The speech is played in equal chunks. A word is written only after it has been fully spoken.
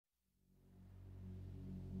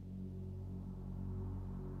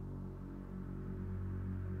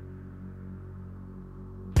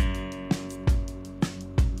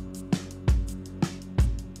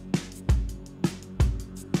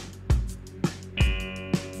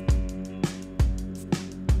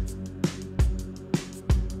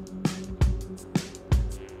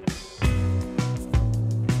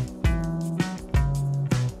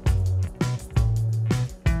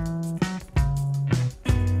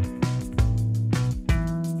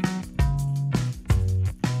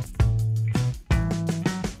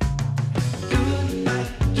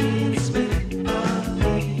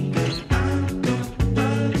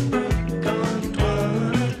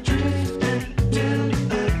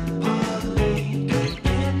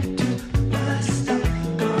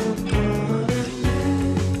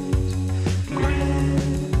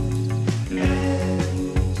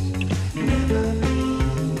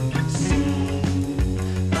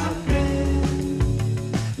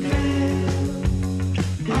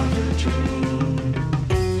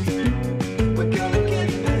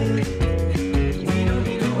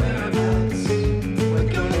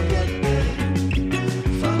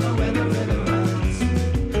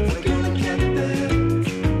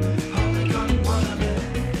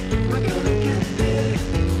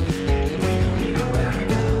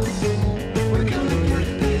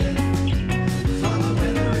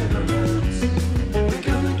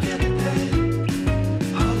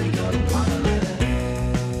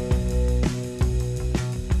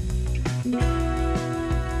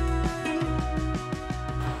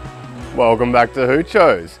Welcome back to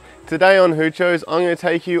Hoochos. Today on Hoochos, I'm going to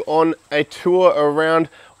take you on a tour around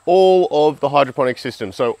all of the hydroponic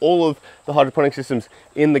systems. So all of the hydroponic systems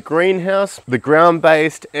in the greenhouse, the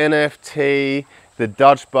ground-based NFT, the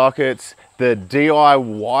Dutch buckets, the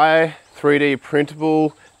DIY 3D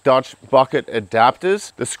printable Dutch bucket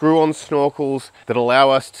adapters, the screw-on snorkels that allow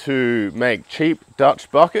us to make cheap Dutch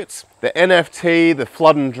buckets, the NFT, the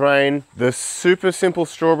flood and drain, the super simple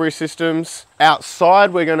strawberry systems.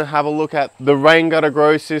 Outside, we're going to have a look at the rain gutter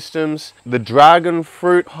grow systems, the dragon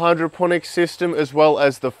fruit hydroponic system, as well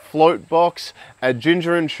as the float box, a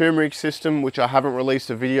ginger and turmeric system, which I haven't released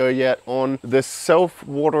a video yet on, the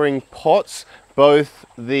self-watering pots, both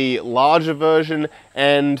the larger version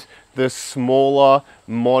and the smaller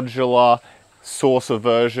modular saucer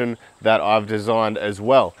version that I've designed as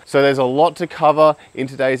well. So there's a lot to cover in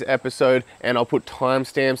today's episode, and I'll put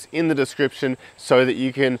timestamps in the description so that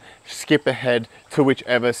you can skip ahead to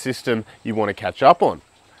whichever system you want to catch up on.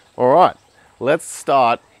 All right, let's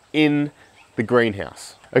start in the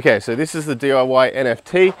greenhouse. Okay, so this is the DIY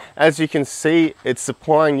NFT. As you can see, it's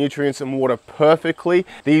supplying nutrients and water perfectly.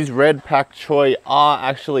 These red pak choi are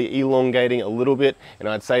actually elongating a little bit, and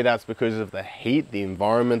I'd say that's because of the heat, the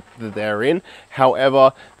environment that they're in.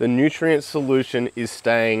 However, the nutrient solution is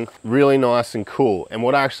staying really nice and cool. And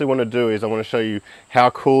what I actually want to do is I want to show you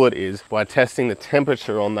how cool it is by testing the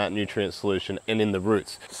temperature on that nutrient solution and in the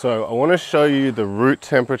roots. So I want to show you the root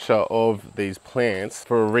temperature of these plants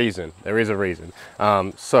for a reason. There is a reason.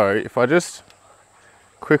 So if I just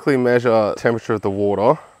quickly measure temperature of the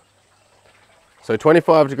water, so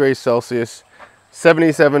 25 degrees Celsius,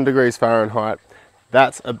 77 degrees Fahrenheit,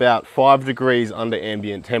 that's about 5 degrees under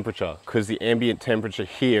ambient temperature, because the ambient temperature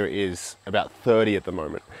here is about 30 at the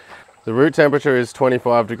moment. The root temperature is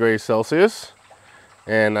 25 degrees Celsius,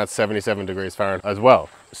 and that's 77 degrees Fahrenheit as well.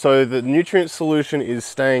 So the nutrient solution is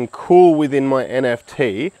staying cool within my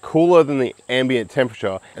NFT, cooler than the ambient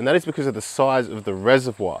temperature, and that is because of the size of the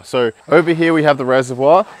reservoir. So over here we have the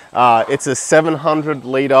reservoir. It's a 700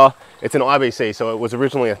 litre, it's an IBC, so it was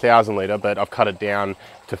originally 1,000 litre, but I've cut it down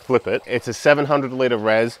to flip it. It's a 700 litre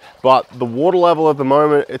res, but the water level at the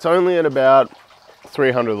moment, it's only at about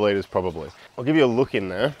 300 litres probably. I'll give you a look in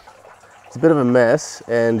there. It's a bit of a mess,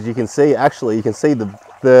 and you can see, actually, you can see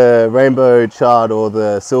the rainbow chard or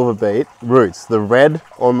the silver beet roots, the red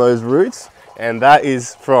on those roots, and that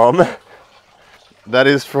is from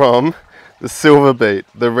the silver beet,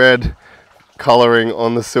 the red coloring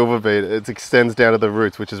on the silver beet. It extends down to the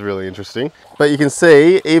roots, which is really interesting. But you can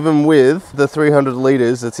see, even with the 300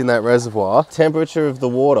 litres that's in that reservoir, temperature of the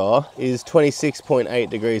water is 26.8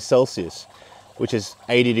 degrees Celsius, which is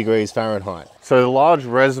 80 degrees Fahrenheit. So the large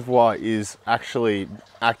reservoir is actually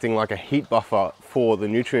acting like a heat buffer for the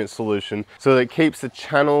nutrient solution, so that it keeps the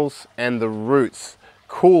channels and the roots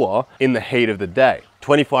cooler in the heat of the day.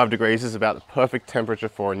 25 degrees is about the perfect temperature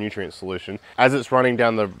for a nutrient solution. As it's running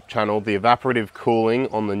down the channel, the evaporative cooling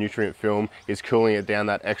on the nutrient film is cooling it down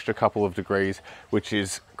that extra couple of degrees, which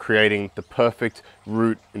is creating the perfect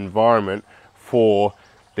root environment for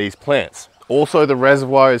these plants. Also, the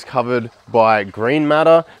reservoir is covered by green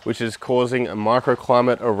matter, which is causing a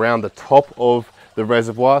microclimate around the top of the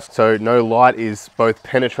reservoir. So no light is both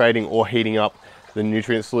penetrating or heating up the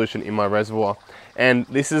nutrient solution in my reservoir. And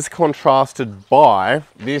this is contrasted by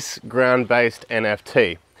this ground-based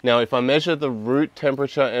NFT. Now, if I measure the root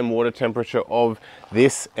temperature and water temperature of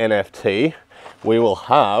this NFT, we will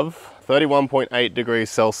have 31.8 degrees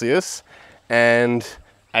Celsius and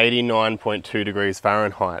 89.2 degrees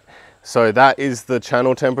Fahrenheit. So that is the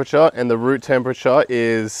channel temperature, and the root temperature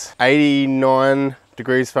is 89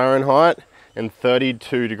 degrees Fahrenheit and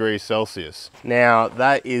 32 degrees Celsius. Now,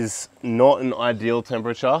 that is not an ideal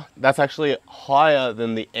temperature. That's actually higher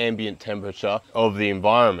than the ambient temperature of the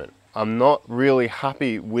environment. I'm not really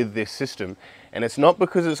happy with this system, and it's not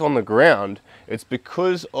because it's on the ground, it's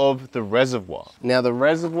because of the reservoir. Now, the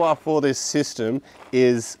reservoir for this system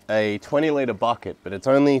is a 20 litre bucket, but it's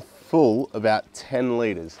only full about 10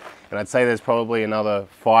 litres. And I'd say there's probably another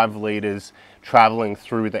 5 litres traveling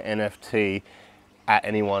through the NFT at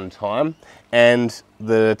any one time. And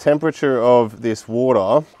the temperature of this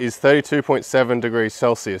water is 32.7 degrees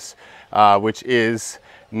Celsius, which is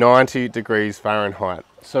 90 degrees Fahrenheit.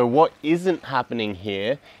 So what isn't happening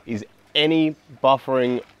here is any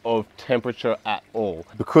buffering of temperature at all.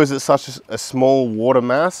 Because it's such a small water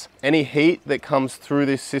mass, any heat that comes through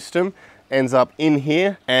this system ends up in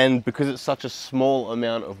here, and because it's such a small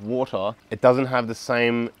amount of water, it doesn't have the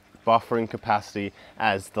same buffering capacity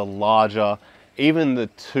as the larger, even the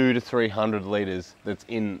 200 to 300 litres that's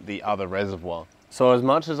in the other reservoir. So as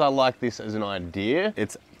much as I like this as an idea,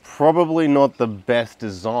 it's probably not the best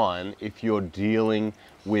design if you're dealing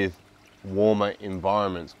with warmer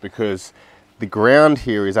environments, because the ground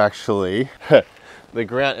here is actually, the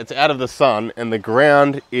ground, it's out of the sun, and the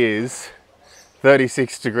ground is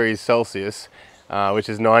 36 degrees Celsius, which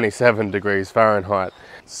is 97 degrees Fahrenheit.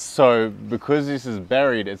 So because this is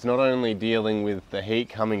buried, it's not only dealing with the heat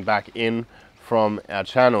coming back in from our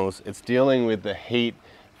channels, it's dealing with the heat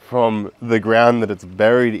from the ground that it's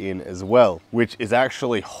buried in as well, which is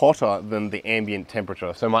actually hotter than the ambient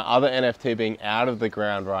temperature. So my other NFT being out of the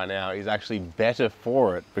ground right now is actually better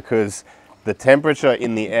for it, because the temperature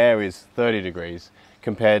in the air is 30 degrees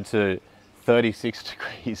compared to 36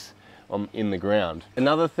 degrees in the ground.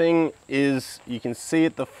 Another thing is, you can see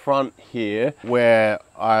at the front here where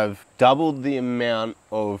I've doubled the amount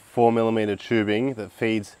of 4mm tubing that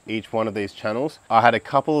feeds each one of these channels. I had a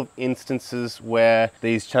couple of instances where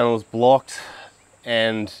these channels blocked,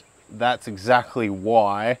 and that's exactly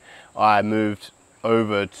why I moved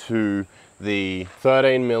over to the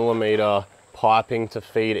 13mm piping to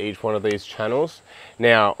feed each one of these channels.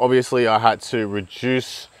 Now, obviously I had to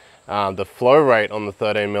reduce the flow rate on the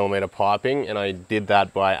 13mm piping, and I did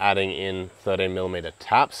that by adding in 13mm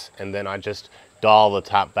taps, and then I just dial the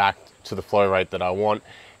tap back to the flow rate that I want,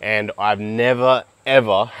 and I've never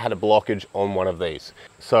ever had a blockage on one of these.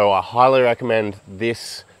 So I highly recommend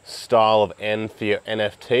this style of end for your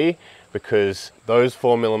NFT, because those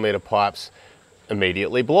 4mm pipes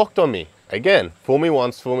immediately blocked on me. Again, fool me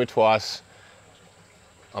once, fool me twice,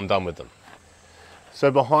 I'm done with them. So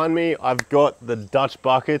behind me, I've got the Dutch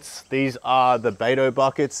buckets. These are the BATO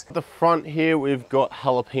buckets. At the front here, we've got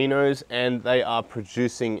jalapenos, and they are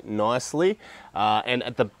producing nicely. And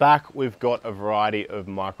at the back, we've got a variety of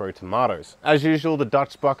micro tomatoes. As usual, the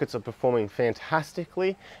Dutch buckets are performing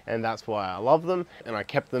fantastically, and that's why I love them. And I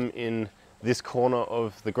kept them in this corner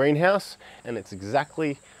of the greenhouse, and it's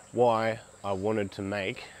exactly why I wanted to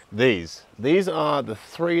make these. These are the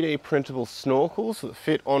 3D printable snorkels that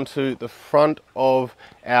fit onto the front of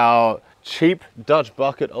our cheap Dutch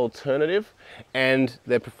bucket alternative, and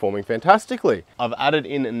they're performing fantastically. I've added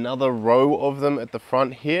in another row of them at the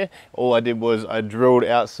front here. All I did was I drilled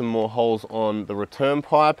out some more holes on the return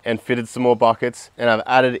pipe and fitted some more buckets, and I've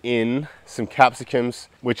added in some capsicums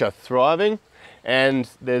which are thriving. And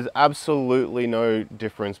there's absolutely no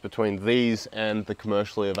difference between these and the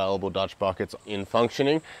commercially available Dutch buckets in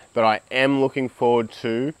functioning, but I am looking forward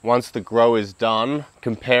to, once the grow is done,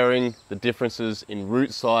 comparing the differences in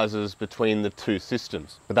root sizes between the two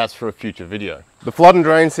systems. But that's for a future video. The flood and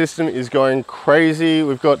drain system is going crazy.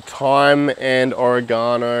 We've got thyme and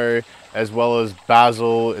oregano, as well as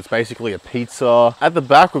basil. It's basically a pizza. At the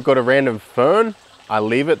back, we've got a random fern. I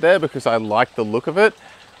leave it there because I like the look of it,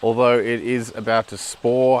 although it is about to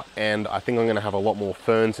spore, and I think I'm gonna have a lot more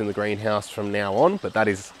ferns in the greenhouse from now on, but that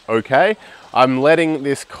is okay. I'm letting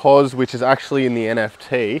this cos, which is actually in the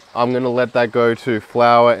NFT, I'm gonna let that go to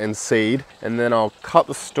flower and seed, and then I'll cut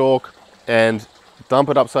the stalk and dump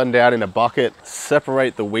it upside down in a bucket,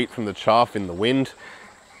 separate the wheat from the chaff in the wind,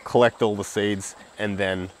 collect all the seeds, and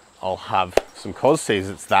then I'll have some cos seeds.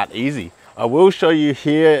 It's that easy. I will show you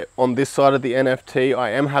here on this side of the NFT,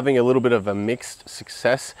 I am having a little bit of a mixed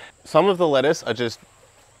success. Some of the lettuce are just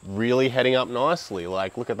really heading up nicely,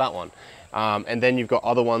 like look at that one. And then you've got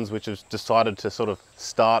other ones which have decided to sort of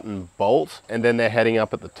start and bolt, and then they're heading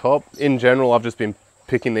up at the top. In general, I've just been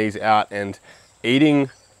picking these out and eating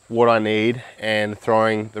what I need and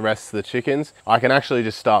throwing the rest to the chickens. I can actually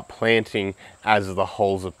just start planting as the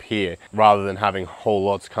holes appear rather than having whole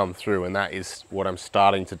lots come through, and that is what I'm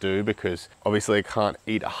starting to do, because obviously I can't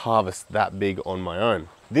eat a harvest that big on my own.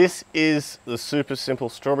 This is the super simple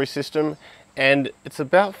strawberry system, and it's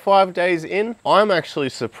about 5 days in. I'm actually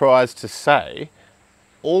surprised to say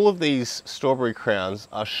all of these strawberry crowns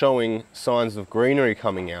are showing signs of greenery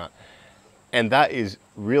coming out, and that is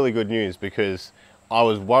really good news, because I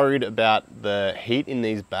was worried about the heat in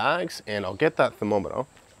these bags, and I'll get that thermometer.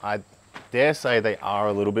 I dare say they are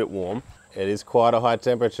a little bit warm. It is quite a high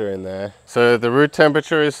temperature in there. So the root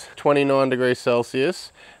temperature is 29 degrees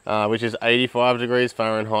Celsius, which is 85 degrees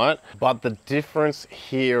Fahrenheit. But the difference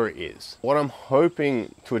here is, what I'm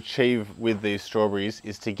hoping to achieve with these strawberries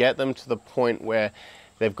is to get them to the point where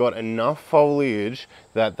they've got enough foliage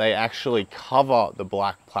that they actually cover the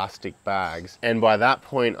black plastic bags. And by that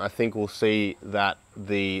point, I think we'll see that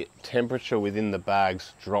the temperature within the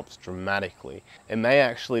bags drops dramatically. It may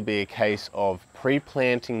actually be a case of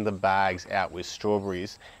pre-planting the bags out with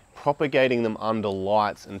strawberries, propagating them under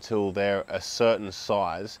lights until they're a certain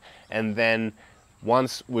size, and then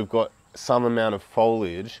once we've got some amount of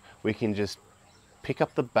foliage, we can just pick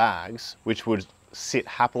up the bags, which would sit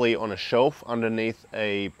happily on a shelf underneath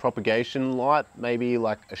a propagation light, maybe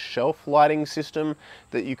like a shelf lighting system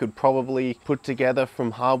that you could probably put together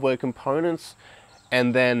from hardware components.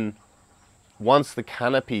 And then once the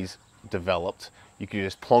canopy's developed, you could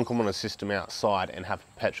just plonk them on a system outside and have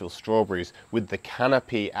perpetual strawberries with the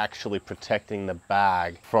canopy actually protecting the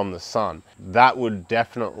bag from the sun. That would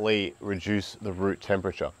definitely reduce the root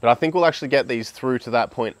temperature. But I think we'll actually get these through to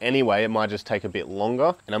that point anyway. It might just take a bit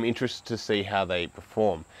longer, and I'm interested to see how they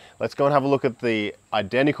perform. Let's go and have a look at the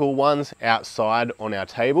identical ones outside on our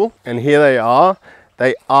table. And here they are.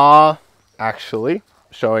 They are actually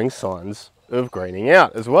showing signs of greening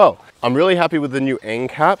out as well. I'm really happy with the new end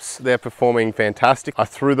caps. They're performing fantastic. I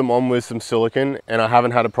threw them on with some silicone and I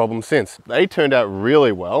haven't had a problem since. They turned out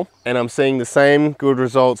really well, and I'm seeing the same good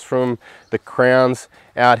results from the crowns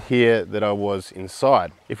out here that I was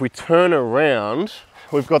inside. If we turn around,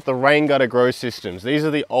 we've got the rain gutter grow systems. These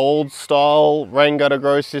are the old style rain gutter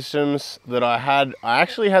grow systems that I had. I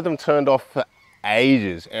actually had them turned off for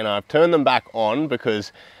ages, and I've turned them back on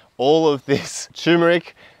because all of this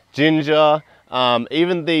turmeric, ginger,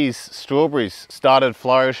 even these strawberries started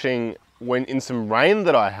flourishing when in some rain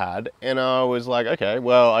that I had, and I was like, okay,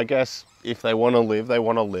 well, I guess if they want to live, they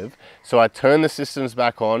want to live. So I turned the systems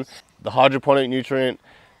back on. The hydroponic nutrient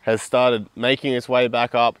has started making its way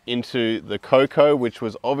back up into the cocoa, which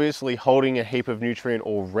was obviously holding a heap of nutrient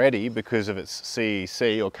already because of its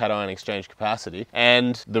CEC, or cation exchange capacity,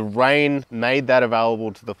 and the rain made that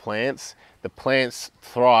available to the plants. The plants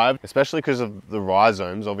thrived, especially because of the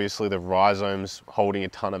rhizomes. Obviously the rhizomes holding a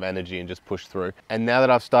ton of energy and just push through. And now that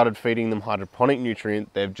I've started feeding them hydroponic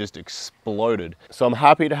nutrient, they've just exploded. So I'm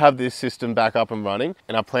happy to have this system back up and running.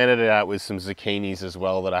 And I planted it out with some zucchinis as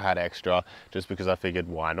well that I had extra, just because I figured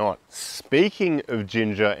why not. Speaking of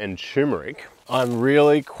ginger and turmeric, I'm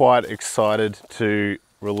really quite excited to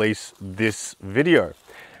release this video.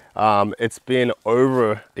 It's been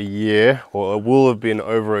over a year, or it will have been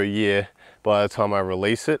over a year by the time I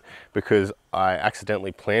release it, because I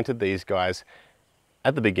accidentally planted these guys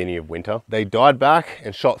at the beginning of winter. They died back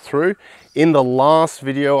and shot through. In the last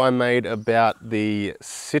video I made about the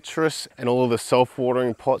citrus and all of the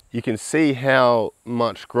self-watering pots, you can see how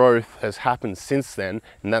much growth has happened since then,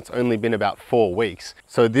 and that's only been about 4 weeks.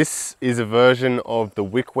 So this is a version of the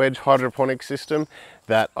wick wedge hydroponic system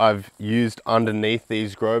that I've used underneath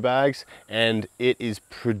these grow bags, and it is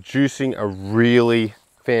producing a really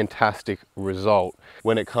fantastic result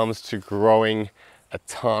when it comes to growing a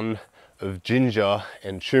ton of ginger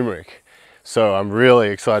and turmeric. So I'm really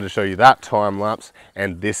excited to show you that time lapse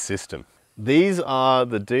and this system. These are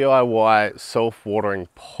the DIY self-watering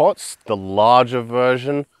pots, the larger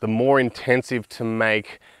version, the more intensive to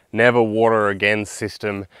make never water again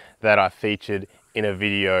system that I featured in a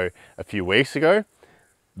video a few weeks ago.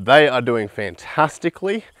 They are doing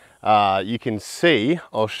fantastically. You can see,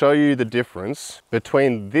 I'll show you the difference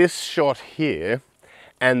between this shot here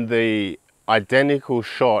and the identical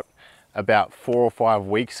shot about 4 or 5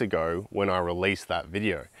 weeks ago when I released that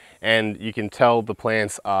video. And you can tell the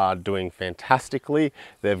plants are doing fantastically.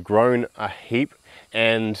 They've grown a heap,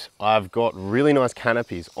 and I've got really nice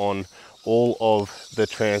canopies on all of the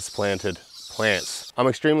transplanted plants. I'm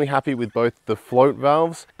extremely happy with both the float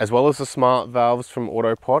valves as well as the smart valves from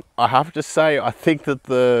Autopot. I have to say, I think that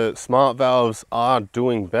the smart valves are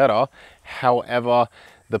doing better. However,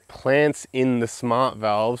 the plants in the smart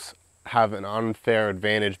valves have an unfair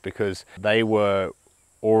advantage because they were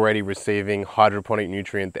already receiving hydroponic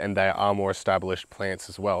nutrient and they are more established plants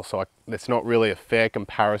as well. So it's not really a fair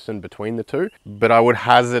comparison between the two, but I would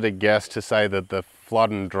hazard a guess to say that the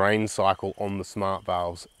flood and drain cycle on the smart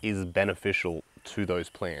valves is beneficial to those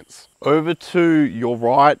plants. Over to your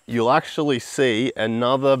right, you'll actually see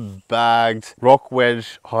another bagged rock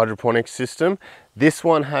wedge hydroponic system. This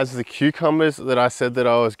one has the cucumbers that I said that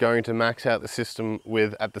I was going to max out the system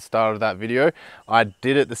with at the start of that video. I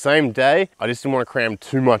did it the same day. I just didn't want to cram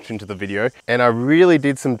too much into the video, and I really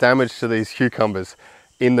did some damage to these cucumbers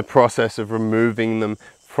in the process of removing them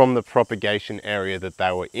from the propagation area that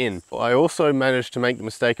they were in. I also managed to make the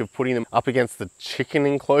mistake of putting them up against the chicken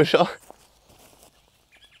enclosure.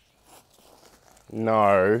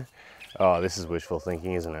 No. Oh, this is wishful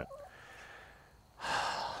thinking, isn't it?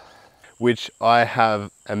 Which I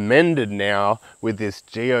have amended now with this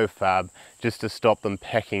geofab just to stop them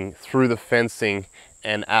pecking through the fencing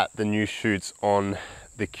and at the new shoots on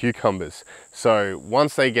the cucumbers. So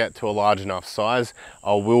once they get to a large enough size,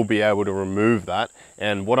 I will be able to remove that.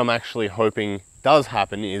 And what I'm actually hoping does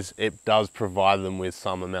happen is it does provide them with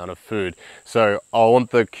some amount of food. So I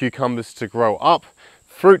want the cucumbers to grow up,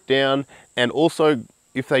 fruit down, and also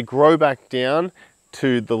if they grow back down,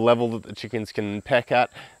 to the level that the chickens can peck at,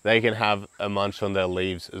 they can have a munch on their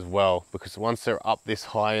leaves as well, because once they're up this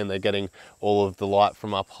high and they're getting all of the light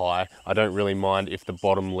from up high, I don't really mind if the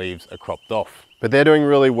bottom leaves are cropped off. But they're doing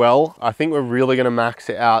really well. I think we're really going to max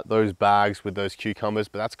out those bags with those cucumbers,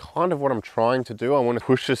 but that's kind of what I'm trying to do. I want to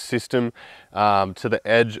push this system to the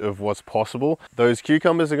edge of what's possible. Those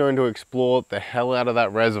cucumbers are going to explore the hell out of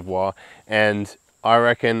that reservoir, and I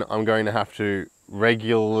reckon I'm going to have to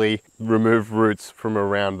regularly remove roots from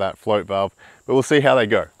around that float valve, but we'll see how they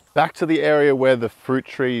go. Back to the area where the fruit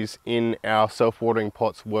trees in our self-watering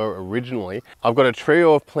pots were originally. I've got a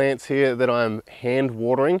trio of plants here that I'm hand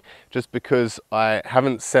watering just because I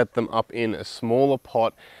haven't set them up in a smaller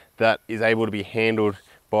pot that is able to be handled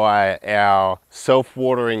by our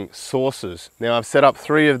self-watering sources. Now I've set up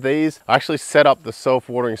 3 of these. I actually set up the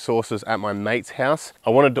self-watering sources at my mate's house.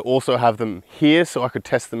 I wanted to also have them here so I could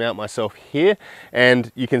test them out myself here.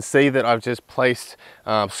 And you can see that I've just placed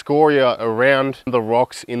scoria around the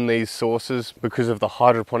rocks in these sources because of the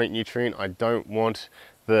hydroponic nutrient. I don't want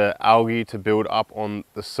the algae to build up on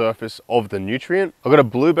the surface of the nutrient. I've got a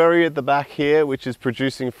blueberry at the back here which is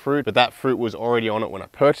producing fruit, but that fruit was already on it when I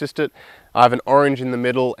purchased it. I have an orange in the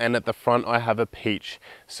middle, and at the front I have a peach.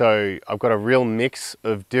 So I've got a real mix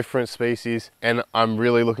of different species, and I'm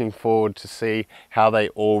really looking forward to see how they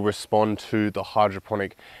all respond to the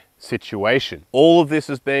hydroponic situation. All of this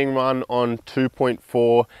is being run on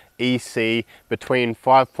 2.4 EC between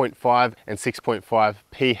 5.5 and 6.5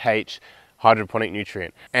 pH hydroponic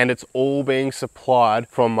nutrient, and it's all being supplied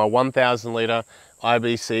from my 1,000 litre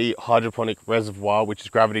IBC hydroponic reservoir, which is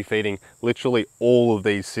gravity feeding literally all of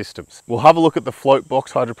these systems. We'll have a look at the float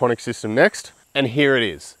box hydroponic system next, and here it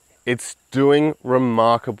is. It's doing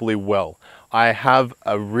remarkably well. I have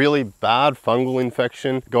a really bad fungal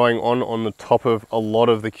infection going on the top of a lot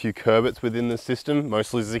of the cucurbits within the system,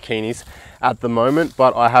 mostly zucchinis at the moment,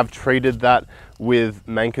 but I have treated that with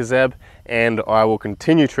mancozeb, and I will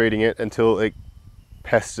continue treating it until it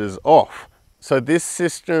pesters off. So this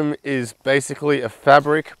system is basically a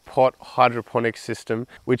fabric pot hydroponic system,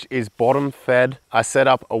 which is bottom fed. I set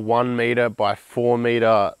up a 1 meter by 4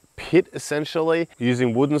 meter pit essentially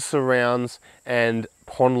using wooden surrounds and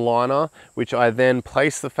pond liner, which I then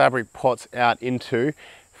place the fabric pots out into,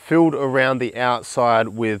 filled around the outside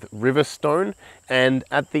with river stone, and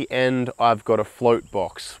at the end I've got a float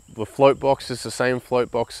box. The float box is the same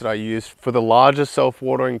float box that I used for the larger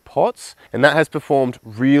self-watering pots, and that has performed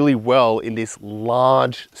really well in this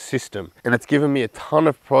large system, and it's given me a ton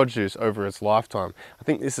of produce over its lifetime. I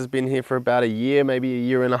think this has been here for about a year, maybe a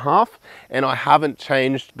year and a half, and I haven't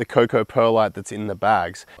changed the cocoa perlite that's in the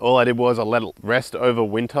bags. All I did was I let it rest over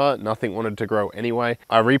winter. Nothing wanted to grow anyway.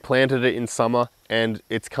 I replanted it in summer, and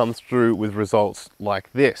it's come through with results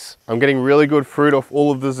like this. I'm getting really good fruit off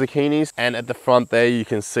all of the zucchinis, and at the front there you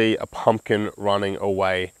can see a pumpkin running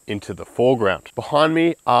away into the foreground. Behind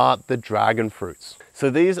me are the dragon fruits. So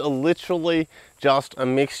these are literally just a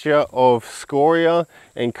mixture of scoria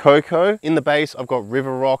and cocoa. In the base I've got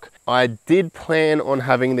river rock. I did plan on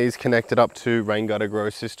having these connected up to rain gutter grow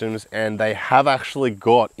systems, and they have actually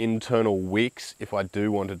got internal wicks if I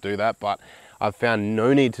do want to do that, but I've found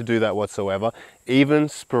no need to do that whatsoever. Even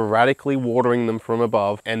sporadically watering them from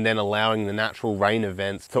above and then allowing the natural rain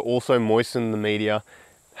events to also moisten the media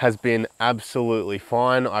has been absolutely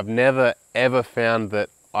fine. I've never ever found that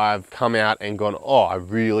I've come out and gone, oh, I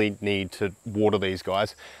really need to water these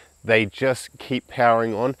guys. They just keep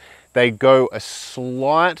powering on. They go a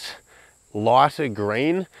slight lighter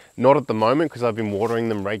green, not at the moment because I've been watering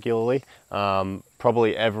them regularly.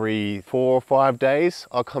 Probably every 4 or 5 days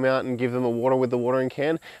I'll come out and give them a water with the watering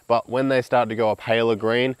can, but when they start to go a paler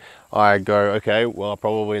green, I go, okay, well I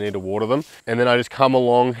probably need to water them, and then I just come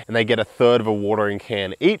along and they get a third of a watering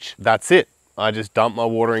can each. That's it. I just dump my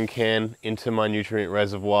watering can into my nutrient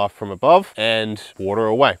reservoir from above and water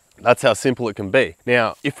away. That's how simple it can be.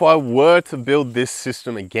 Now, if I were to build this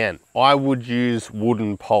system again, I would use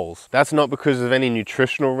wooden poles. That's not because of any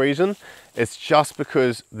nutritional reason. It's just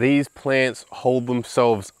because these plants hold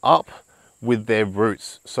themselves up with their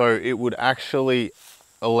roots. So it would actually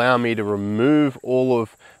allow me to remove all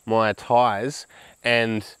of my ties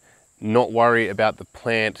and not worry about the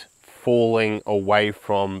plant falling away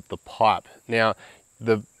from the pipe. Now,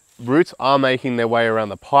 the roots are making their way around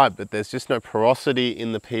the pipe, but there's just no porosity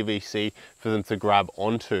in the PVC for them to grab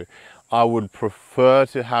onto. I would prefer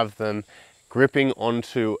to have them gripping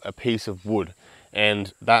onto a piece of wood,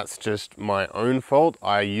 and that's just my own fault.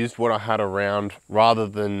 I used what I had around rather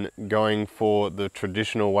than going for the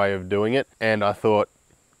traditional way of doing it, and I thought,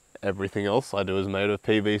 everything else I do is made of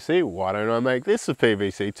PVC, why don't I make this of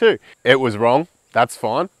PVC too? It was wrong, that's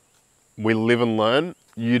fine. we live and learn.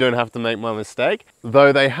 You don't have to make my mistake,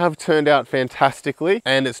 though they have turned out fantastically,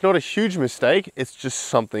 and it's not a huge mistake, it's just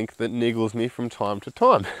something that niggles me from time to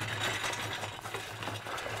time.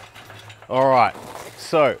 All right,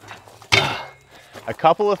 so a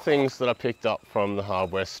couple of things that I picked up from the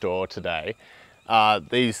hardware store today are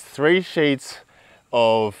these 3 sheets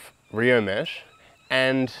of Rio mesh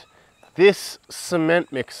and this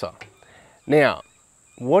cement mixer. Now,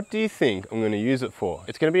 what do you think I'm going to use it for?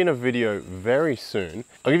 It's going to be in a video very soon.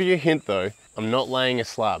 I'll give you a hint though, I'm not laying a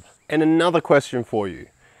slab. And another question for you.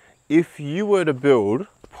 If you were to build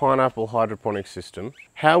a pineapple hydroponic system,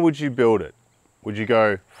 how would you build it? Would you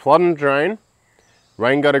go flood and drain,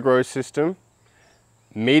 rain gutter grow system,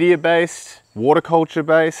 media based, water culture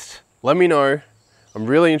based? Let me know. I'm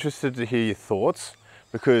really interested to hear your thoughts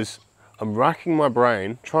because I'm racking my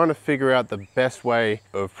brain trying to figure out the best way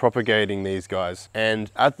of propagating these guys.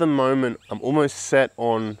 And at the moment, I'm almost set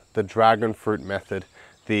on the dragon fruit method,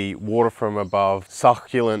 the water from above,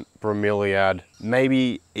 succulent bromeliad,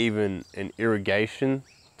 maybe even an irrigation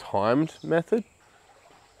timed method.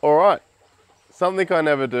 All right, something I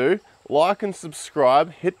never do. Like and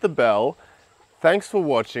subscribe, hit the bell. Thanks for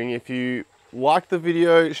watching. If you like the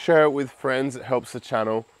video, share it with friends, it helps the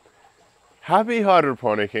channel. Happy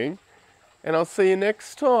hydroponicking. And I'll see you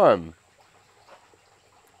next time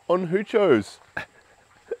on Hoochos.